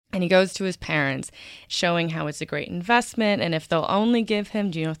And he goes to his parents, showing how it's a great investment. And if they'll only give him,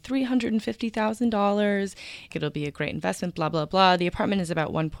 $350,000, it'll be a great investment, blah, blah, blah. The apartment is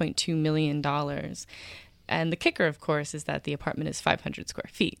about $1.2 million. And the kicker, of course, is that the apartment is 500 square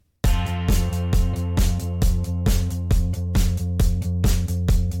feet.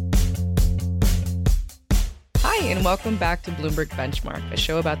 Hi, and welcome back to Bloomberg Benchmark, a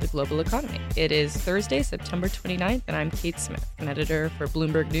show about the global economy. It is Thursday, September 29th, and I'm Kate Smith, an editor for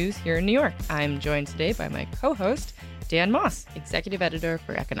Bloomberg News here in New York. I'm joined today by my co-host, Dan Moss, executive editor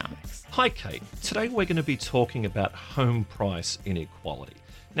for economics. Hi, Kate. Today we're going to be talking about home price inequality.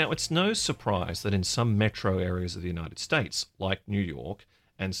 Now, it's no surprise that in some metro areas of the United States, like New York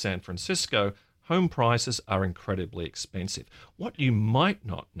and San Francisco, home prices are incredibly expensive. What you might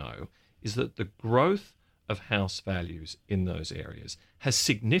not know is that the growth of house values in those areas has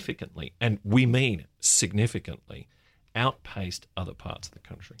significantly, and we mean significantly, outpaced other parts of the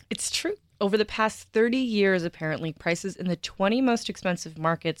country. It's true. Over the past 30 years, apparently, prices in the 20 most expensive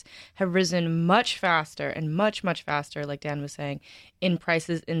markets have risen much faster and much faster, like Dan was saying, in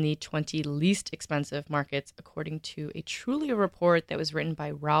prices in the 20 least expensive markets, according to a Trulia report that was written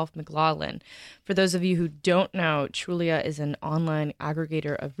by Ralph McLaughlin. For those of you who don't know, Trulia is an online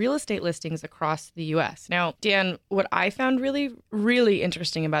aggregator of real estate listings across the U.S. Now, Dan, what I found really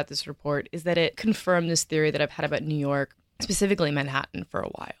interesting about this report is that it confirmed this theory that I've had about New York, specifically Manhattan, for a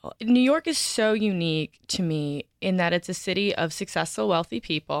while. New York is so unique to me in that it's a city of successful, wealthy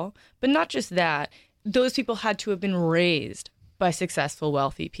people, but not just that. Those people had to have been raised by successful,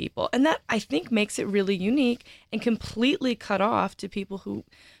 wealthy people. And that, I think, makes it really unique and completely cut off to people who,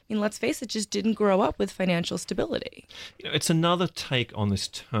 let's face it, just didn't grow up with financial stability. It's another take on this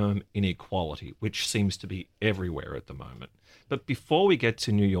term inequality, which seems to be everywhere at the moment. But before we get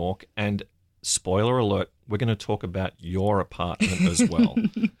to New York, and spoiler alert, we're going to talk about your apartment as well.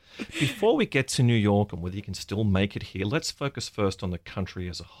 Before we get to New York and whether you can still make it here, let's focus first on the country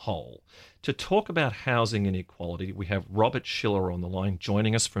as a whole. To talk about housing inequality, we have Robert Shiller on the line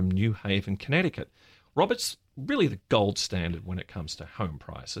joining us from New Haven, Connecticut. Robert's really the gold standard when it comes to home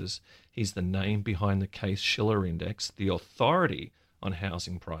prices. He's the name behind the Case-Shiller Index, the authority on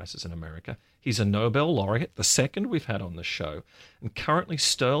housing prices in America. He's a Nobel laureate, the second we've had on the show, and currently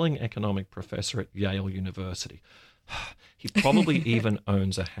Sterling economic professor at Yale University. He probably even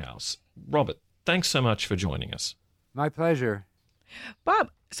owns a house. Robert, thanks so much for joining us. My pleasure.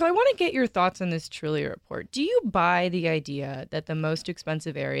 Bob, so I want to get your thoughts on this Trulia report. Do you buy the idea that the most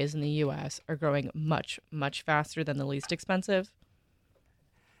expensive areas in the U.S. are growing much faster than the least expensive?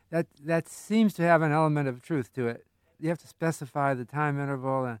 That seems to have an element of truth to it. You have to specify the time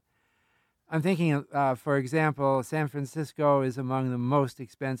interval. And I'm thinking, for example, San Francisco is among the most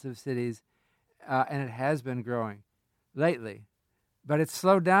expensive cities, and it has been growing lately. But it's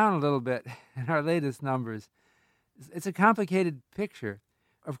slowed down a little bit in our latest numbers. It's a complicated picture.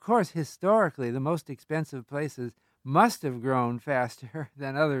 Of course, historically, the most expensive places must have grown faster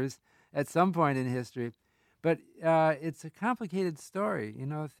than others at some point in history. But it's a complicated story.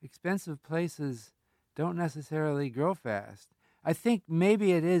 Expensive places don't necessarily grow fast. I think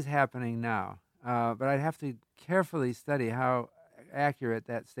maybe it is happening now, but I'd have to carefully study how accurate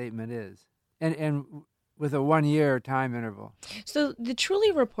that statement is, and with a 1-year time interval. So the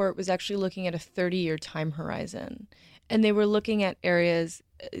Trulia report was actually looking at a 30-year time horizon, and they were looking at areas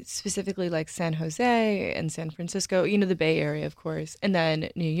specifically like San Jose and San Francisco, the Bay Area, of course, and then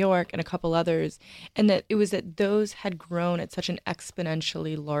New York and a couple others, and that it was that those had grown at such an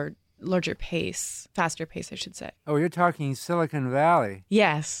exponentially larger pace, faster pace, I should say. Oh, you're talking Silicon Valley.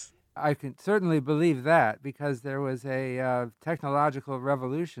 Yes. I can certainly believe that because there was a technological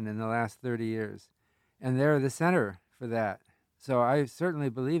revolution in the last 30 years, and they're the center for that. So I certainly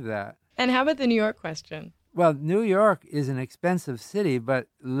believe that. And how about the New York question? Well, New York is an expensive city, but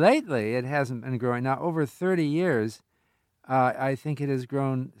lately it hasn't been growing. Now, over 30 years, I think it has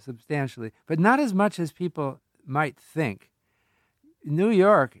grown substantially, but not as much as people might think. New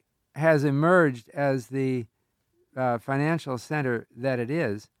York has emerged as the financial center that it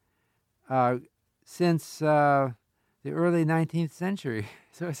is since the early 19th century.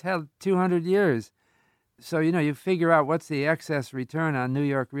 So it's held 200 years. So, you figure out what's the excess return on New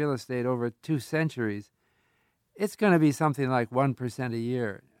York real estate over 2 centuries. It's going to be something like 1% a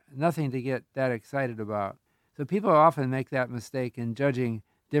year. Nothing to get that excited about. So people often make that mistake in judging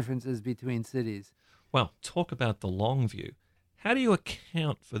differences between cities. Well, talk about the long view. How do you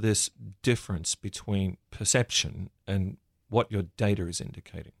account for this difference between perception and what your data is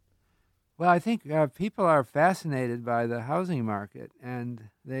indicating? Well, I think people are fascinated by the housing market, and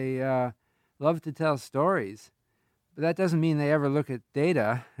they love to tell stories. But that doesn't mean they ever look at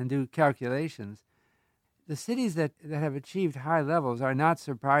data and do calculations. The cities that have achieved high levels are not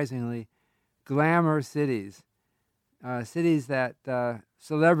surprisingly glamour cities, cities that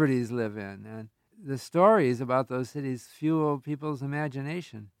celebrities live in. And the stories about those cities fuel people's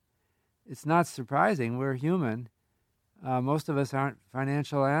imagination. It's not surprising. We're human. Most of us aren't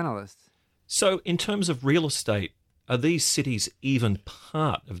financial analysts. So in terms of real estate, are these cities even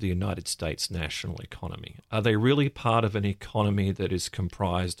part of the United States national economy? Are they really part of an economy that is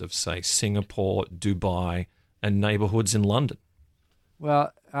comprised of, say, Singapore, Dubai, and neighborhoods in London?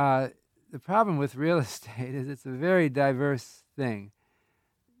 Well, the problem with real estate is it's a very diverse thing.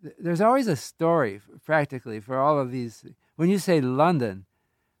 There's always a story, practically, for all of these. When you say London,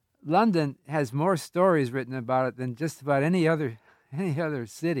 London has more stories written about it than just about any other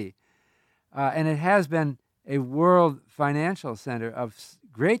city. And it has been a world financial center of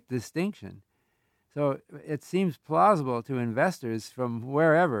great distinction. So it seems plausible to investors from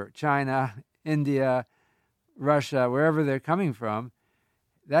wherever, China, India, Russia, wherever they're coming from,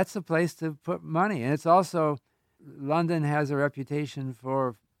 that's the place to put money. And it's also, London has a reputation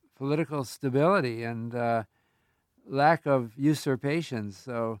for political stability and lack of usurpations.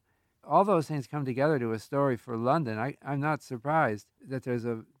 So all those things come together to a story for London. I'm not surprised that there's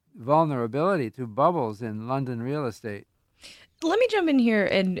a vulnerability to bubbles in London real estate. Let me jump in here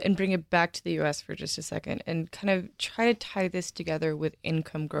and bring it back to the U.S. for just a second and kind of try to tie this together with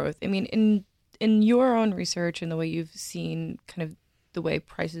income growth. I mean, in your own research and the way you've seen kind of the way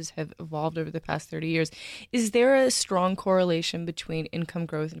prices have evolved over the past 30 years, is there a strong correlation between income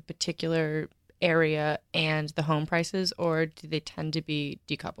growth in a particular area and the home prices, or do they tend to be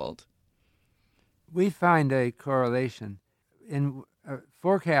decoupled? We find a correlation. In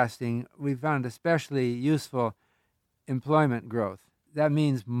forecasting, we found especially useful employment growth. That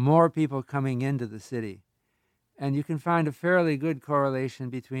means more people coming into the city. And you can find a fairly good correlation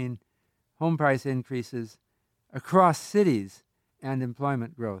between home price increases across cities and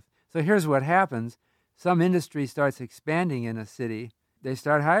employment growth. So here's what happens. Some industry starts expanding in a city. They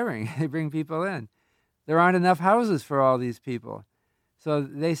start hiring. They bring people in. There aren't enough houses for all these people. So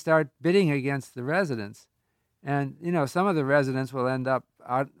they start bidding against the residents. And, some of the residents will end up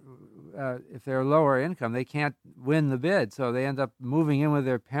out, if they're lower income, they can't win the bid. So they end up moving in with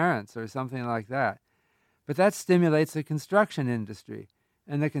their parents or something like that. But that stimulates the construction industry.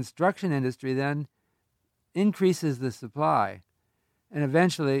 And the construction industry then increases the supply. And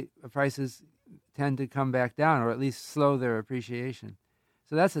eventually prices tend to come back down, or at least slow their appreciation.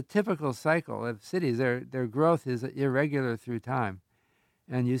 So that's a typical cycle of cities. Their growth is irregular through time.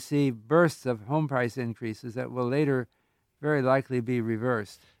 And you see bursts of home price increases that will later very likely be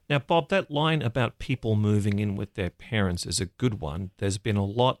reversed. Now, Bob, that line about people moving in with their parents is a good one. There's been a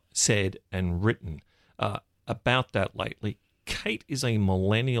lot said and written about that lately. Kate is a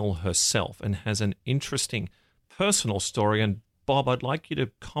millennial herself and has an interesting personal story. And Bob, I'd like you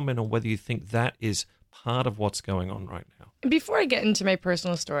to comment on whether you think that is part of what's going on right now. Before I get into my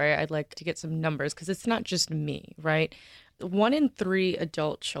personal story, I'd like to get some numbers because it's not just me, right? 1 in 3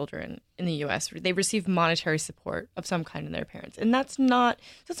 adult children in the U.S., they receive monetary support of some kind in their parents. And that's on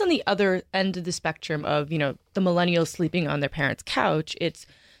the other end of the spectrum of, the millennial sleeping on their parents' couch. It's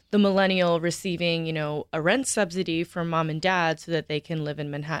the millennial receiving, a rent subsidy from mom and dad so that they can live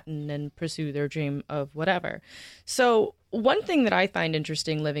in Manhattan and pursue their dream of whatever. So one thing that I find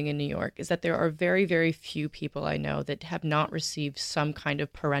interesting living in New York is that there are very, very few people I know that have not received some kind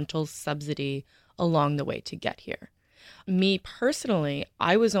of parental subsidy along the way to get here. Me personally,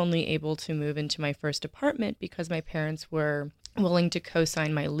 I was only able to move into my first apartment because my parents were willing to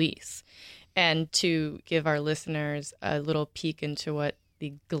co-sign my lease. And to give our listeners a little peek into what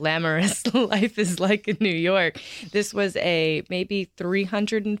the glamorous life is like in New York, this was a maybe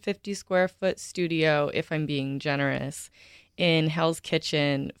 350 square foot studio, if I'm being generous, in Hell's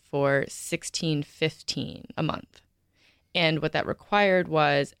Kitchen for $16.15 a month. And what that required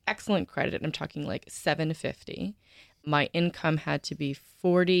was excellent credit. I'm talking like $750. My income had to be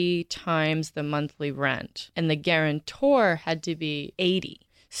 40 times the monthly rent, and the guarantor had to be 80.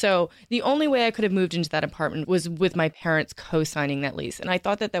 So the only way I could have moved into that apartment was with my parents co-signing that lease. And I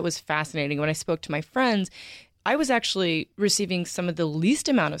thought that was fascinating. When I spoke to my friends, I was actually receiving some of the least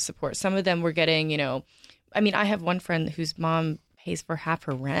amount of support. Some of them were getting, I have one friend whose mom pays for half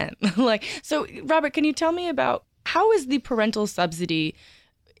her rent. So Robert, can you tell me about how is the parental subsidy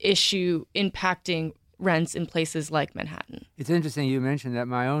issue impacting rents in places like Manhattan? It's interesting you mentioned that.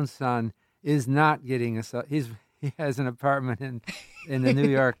 My own son is not getting he has an apartment in the New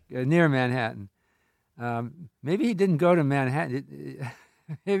York near Manhattan. Maybe he didn't go to Manhattan.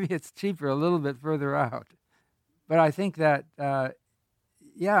 Maybe it's cheaper a little bit further out. But I think that,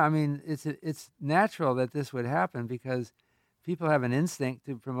 yeah, I mean, it's natural that this would happen because people have an instinct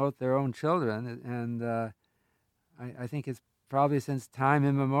to promote their own children, and I think it's probably since time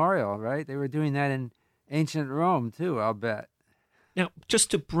immemorial, right? They were doing that in ancient Rome, too, I'll bet. Now, just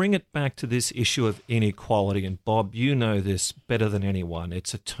to bring it back to this issue of inequality, and Bob, you know this better than anyone,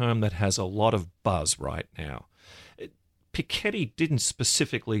 it's a term that has a lot of buzz right now. Piketty didn't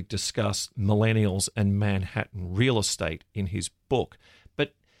specifically discuss millennials and Manhattan real estate in his book,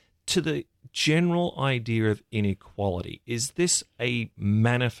 but to the general idea of inequality, is this a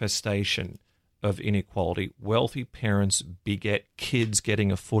manifestation of inequality? Wealthy parents beget kids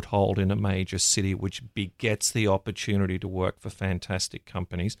getting a foothold in a major city, which begets the opportunity to work for fantastic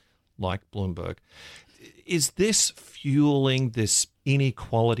companies like Bloomberg. Is this fueling this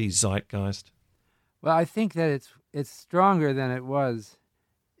inequality zeitgeist? Well, I think that it's stronger than it was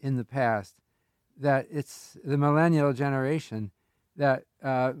in the past, that it's the millennial generation that,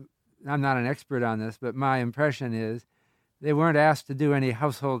 I'm not an expert on this, but my impression is they weren't asked to do any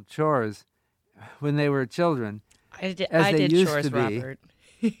household chores when they were children. I did chores, Robert.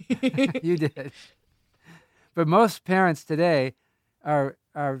 You did. But most parents today are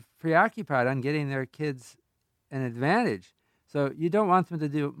preoccupied on getting their kids an advantage. So you don't want them to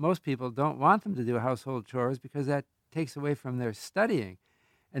do, most people don't want them to do household chores because that takes away from their studying.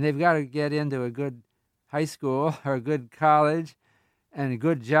 And they've got to get into a good high school or a good college and a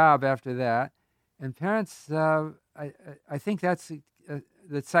good job after that. And parents, I think that's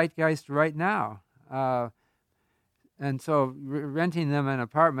the zeitgeist right now. And so renting them an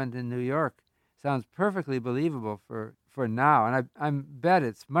apartment in New York sounds perfectly believable for now. And I bet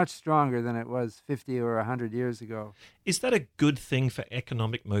it's much stronger than it was 50 or 100 years ago. Is that a good thing for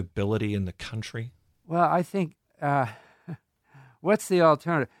economic mobility in the country? Well, I think, what's the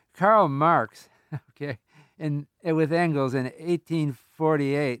alternative? Karl Marx, okay, with Engels in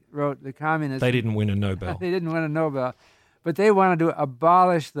 1848 wrote the Communist... They didn't win a Nobel. They didn't win a Nobel. But they wanted to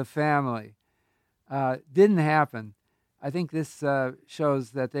abolish the family. Didn't happen. I think this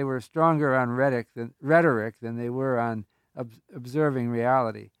shows that they were stronger on rhetoric than they were on observing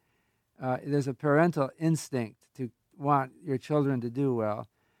reality. There's a parental instinct to want your children to do well.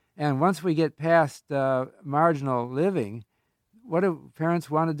 And once we get past marginal living, what do parents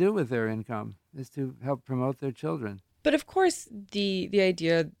want to do with their income is to help promote their children. But of course, the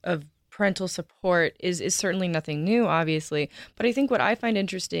idea of parental support is certainly nothing new, obviously. But I think what I find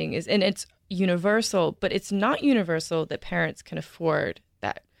interesting is, and it's universal, but it's not universal that parents can afford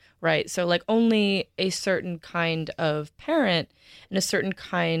that, right? So like only a certain kind of parent and a certain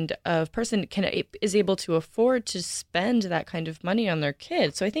kind of person is able to afford to spend that kind of money on their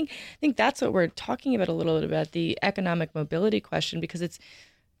kids. So I think that's what we're talking about a little bit about, the economic mobility question, because it's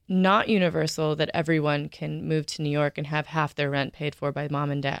not universal that everyone can move to New York and have half their rent paid for by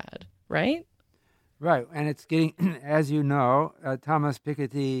mom and dad, right? Right, and it's getting, as you know, Thomas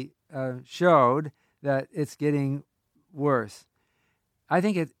Piketty showed that it's getting worse. I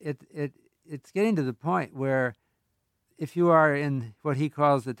think it's getting to the point where if you are in what he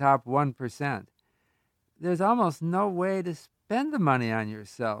calls the top 1%, there's almost no way to spend the money on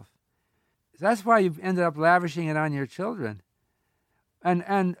yourself. That's why you've ended up lavishing it on your children.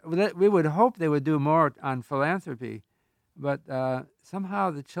 And we would hope they would do more on philanthropy, but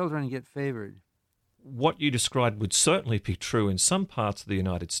somehow the children get favored. What you described would certainly be true in some parts of the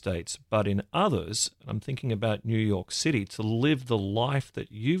United States, but in others, I'm thinking about New York City, to live the life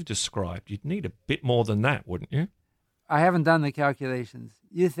that you've described, you'd need a bit more than that, wouldn't you? I haven't done the calculations.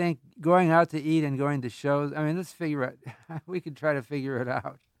 You think going out to eat and going to shows, I mean, let's figure it, we could try to figure it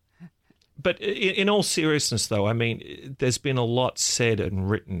out. But in all seriousness, though, I mean, there's been a lot said and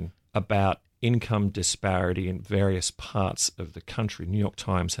written about income disparity in various parts of the country. New York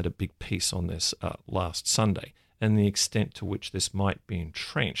Times had a big piece on this last Sunday, and the extent to which this might be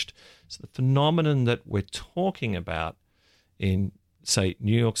entrenched. So the phenomenon that we're talking about in, say,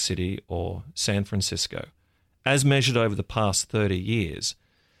 New York City or San Francisco, as measured over the past 30 years,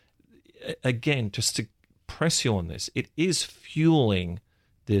 again, just to press you on this, it is fueling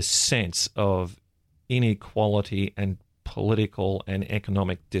this sense of inequality and political and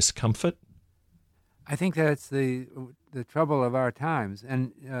economic discomfort. I think that's the trouble of our times,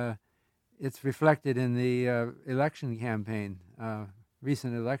 and it's reflected in the election campaign,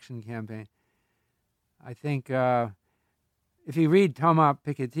 recent election campaign. I think if you read Thomas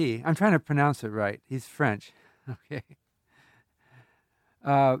Piketty, I'm trying to pronounce it right. He's French, okay.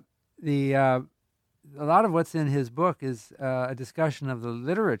 A lot of what's in his book is a discussion of the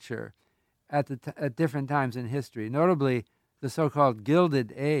literature at different times in history, notably the so-called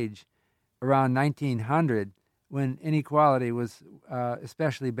Gilded Age around 1900, when inequality was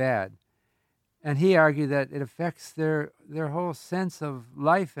especially bad. And he argued that it affects their whole sense of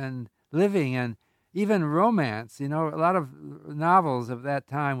life and living and even romance. A lot of novels of that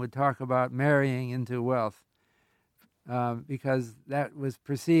time would talk about marrying into wealth because that was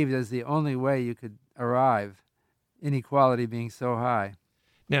perceived as the only way you could arrive, inequality being so high.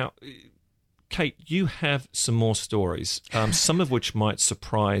 Now, Kate, you have some more stories, some of which might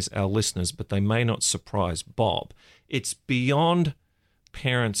surprise our listeners, but they may not surprise Bob. It's beyond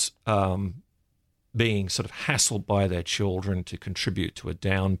parents being sort of hassled by their children to contribute to a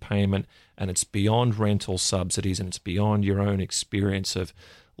down payment, and it's beyond rental subsidies, and it's beyond your own experience of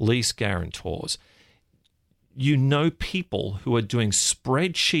lease guarantors. You know people who are doing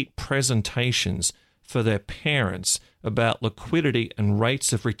spreadsheet presentations for their parents about liquidity and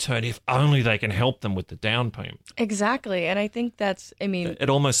rates of return if only they can help them with the down payment. Exactly. And I think that's, it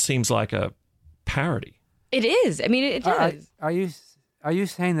almost seems like a parody. It is. It does. Are you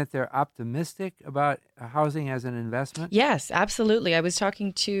saying that they're optimistic about housing as an investment? Yes, absolutely. I was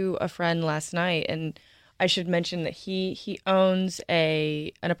talking to a friend last night, and I should mention that he owns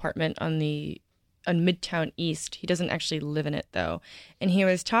an apartment on Midtown East. He doesn't actually live in it, though. And he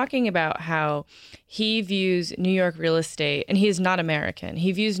was talking about how he views New York real estate, and he is not American.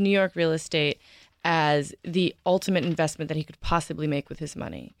 He views New York real estate as the ultimate investment that he could possibly make with his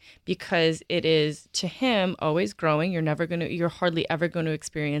money, because it is, to him, always growing. You're hardly ever going to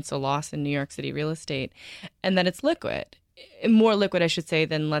experience a loss in New York City real estate, and that it's liquid. More liquid, I should say,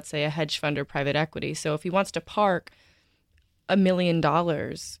 than, let's say, a hedge fund or private equity. So if he wants to park $1 million,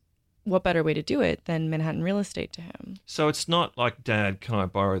 what better way to do it than Manhattan real estate to him? So it's not like, Dad, can I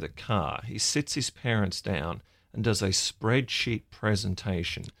borrow the car? He sits his parents down and does a spreadsheet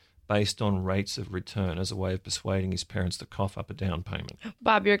presentation based on rates of return as a way of persuading his parents to cough up a down payment.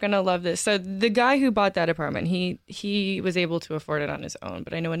 Bob, you're going to love this. So the guy who bought that apartment, he was able to afford it on his own.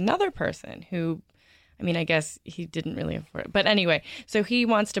 But I know another person who, I guess he didn't really afford it. But anyway, so he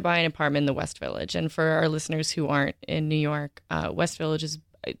wants to buy an apartment in the West Village. And for our listeners who aren't in New York, West Village is,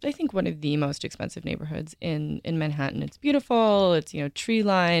 I think, one of the most expensive neighborhoods in Manhattan. It's beautiful. It's, tree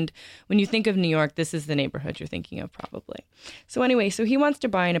lined. When you think of New York, this is the neighborhood you're thinking of probably. So anyway, so he wants to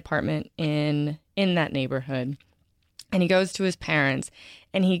buy an apartment in that neighborhood. And he goes to his parents,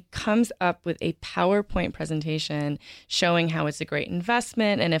 and he comes up with a PowerPoint presentation showing how it's a great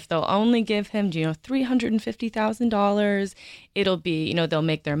investment. And if they'll only give him, $350,000, it'll be, they'll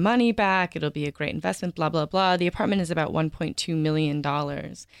make their money back. It'll be a great investment, blah, blah, blah. The apartment is about $1.2 million.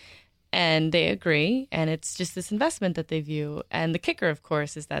 And they agree. And it's just this investment that they view. And the kicker, of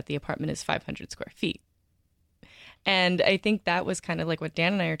course, is that the apartment is 500 square feet. And I think that was kind of like what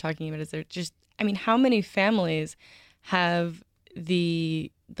Dan and I are talking about, is they're just, how many families have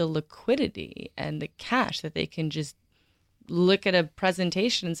the liquidity and the cash that they can just look at a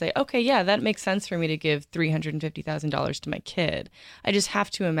presentation and say, okay, yeah, that makes sense for me to give $350,000 to my kid. I just have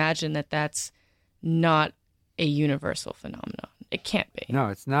to imagine that that's not a universal phenomenon. It can't be. No,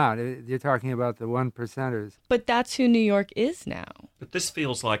 it's not. You're talking about the 1%ers. But that's who New York is now. But this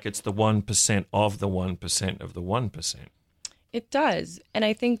feels like it's the 1% of the 1% of the 1%. It does. And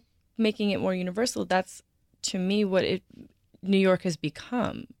I think making it more universal, that's, to me, what New York has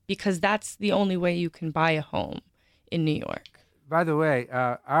become, because that's the only way you can buy a home in New York. By the way,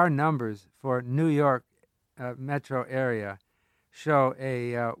 our numbers for New York metro area show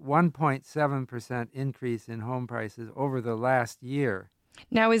a 1.7% increase in home prices over the last year.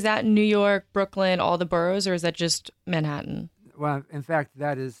 Now, is that New York, Brooklyn, all the boroughs, or is that just Manhattan? Well, in fact,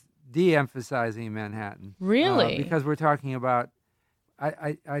 that is de-emphasizing Manhattan. Really? Because we're talking about,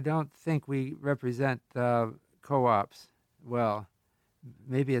 I don't think we represent co-ops well.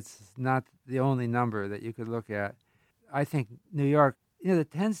 Maybe it's not the only number that you could look at. I think New York,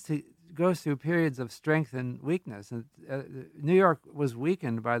 it tends to go through periods of strength and weakness. And New York was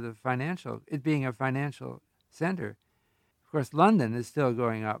weakened by it being a financial center. Of course, London is still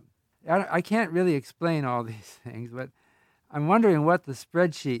going up. I can't really explain all these things, but I'm wondering what the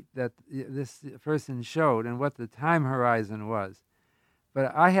spreadsheet that this person showed and what the time horizon was.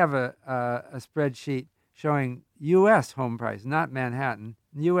 But I have a spreadsheet showing U.S. home prices, not Manhattan,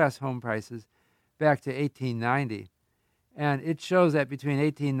 U.S. home prices back to 1890. And it shows that between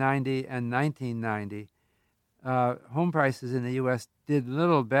 1890 and 1990, home prices in the U.S. did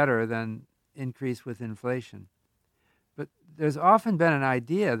little better than increase with inflation. But there's often been an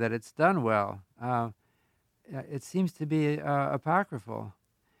idea that it's done well. It seems to be apocryphal.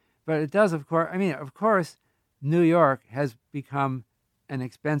 But it does, of course, New York has become an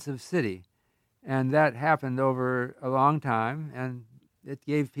expensive city. And that happened over a long time. And it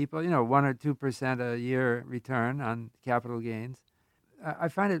gave people, 1 or 2% a year return on capital gains. I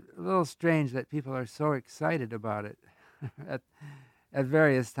find it a little strange that people are so excited about it at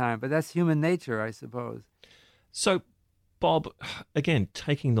various times, but that's human nature, I suppose. So, Bob, again,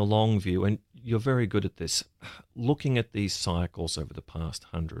 taking the long view, and you're very good at this, looking at these cycles over the past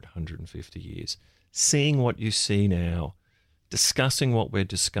 100, 150 years, seeing what you see now, discussing what we're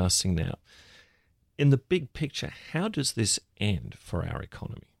discussing now. In the big picture, how does this end for our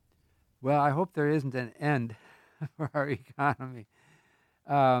economy? Well, I hope there isn't an end for our economy.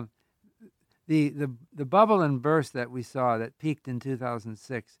 The bubble and burst that we saw that peaked in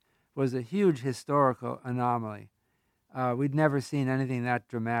 2006 was a huge historical anomaly. We'd never seen anything that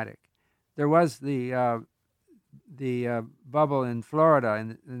dramatic. There was the bubble in Florida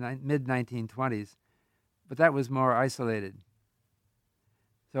in the mid-1920s, but that was more isolated.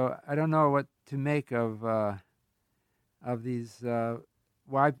 So I don't know what to make of these.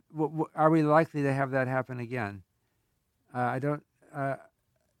 Why are we likely to have that happen again? I don't.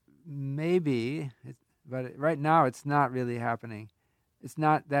 Maybe, but right now it's not really happening. It's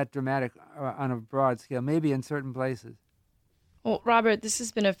not that dramatic on a broad scale. Maybe in certain places. Well, Robert, this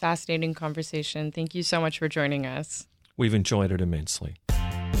has been a fascinating conversation. Thank you so much for joining us. We've enjoyed it immensely.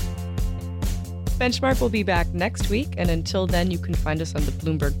 Benchmark will be back next week, and until then, you can find us on the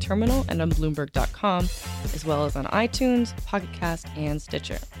Bloomberg Terminal and on Bloomberg.com, as well as on iTunes, Pocket Cast, and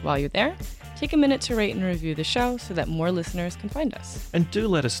Stitcher. While you're there, take a minute to rate and review the show so that more listeners can find us. And do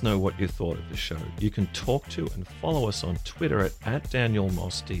let us know what you thought of the show. You can talk to and follow us on Twitter at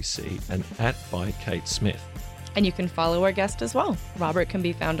DanielMossDC and @ByKateSmith. And you can follow our guest as well. Robert can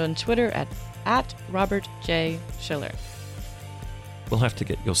be found on Twitter at Robert J. Schiller. We'll have to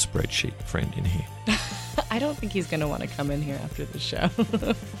get your spreadsheet friend in here. I don't think he's going to want to come in here after the show.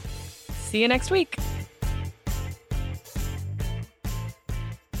 See you next week.